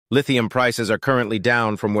Lithium prices are currently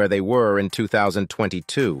down from where they were in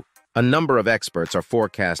 2022. A number of experts are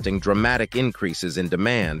forecasting dramatic increases in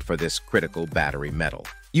demand for this critical battery metal.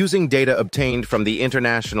 Using data obtained from the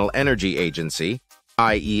International Energy Agency,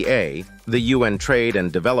 IEA, the UN Trade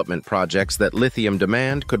and Development projects that lithium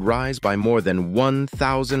demand could rise by more than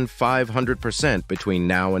 1,500% between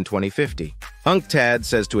now and 2050. UNCTAD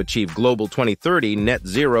says to achieve global 2030 net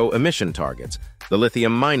zero emission targets, the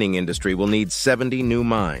lithium mining industry will need 70 new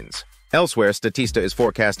mines. Elsewhere, Statista is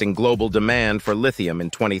forecasting global demand for lithium in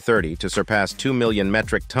 2030 to surpass 2 million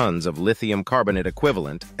metric tons of lithium carbonate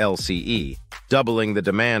equivalent, LCE, doubling the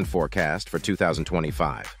demand forecast for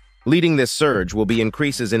 2025. Leading this surge will be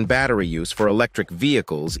increases in battery use for electric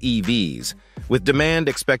vehicles, EVs, with demand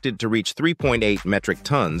expected to reach 3.8 metric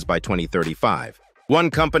tons by 2035. One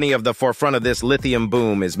company of the forefront of this lithium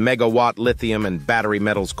boom is Megawatt Lithium and Battery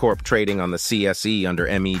Metals Corp, trading on the CSE under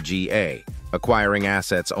MEGA, acquiring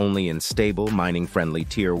assets only in stable, mining-friendly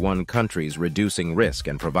Tier 1 countries, reducing risk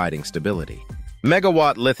and providing stability.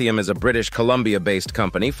 Megawatt Lithium is a British Columbia-based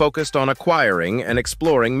company focused on acquiring and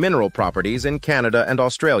exploring mineral properties in Canada and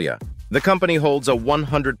Australia. The company holds a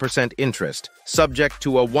 100% interest, subject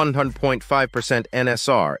to a 100.5%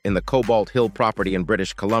 NSR in the Cobalt Hill property in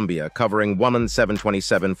British Columbia, covering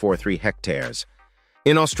 1,727.43 hectares.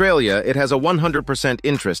 In Australia, it has a 100%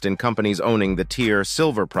 interest in companies owning the Tier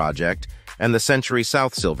Silver project and the Century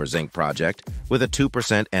South Silver Zinc project, with a 2%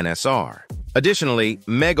 NSR. Additionally,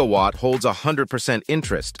 Megawatt holds a 100%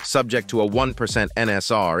 interest, subject to a 1%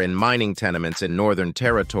 NSR in mining tenements in Northern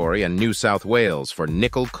Territory and New South Wales for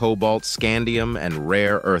nickel, cobalt, scandium, and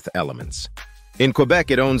rare earth elements. In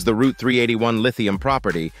Quebec, it owns the Route 381 lithium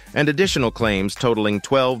property and additional claims totaling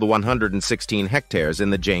 12 to 116 hectares in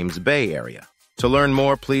the James Bay area. To learn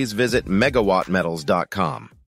more, please visit megawattmetals.com.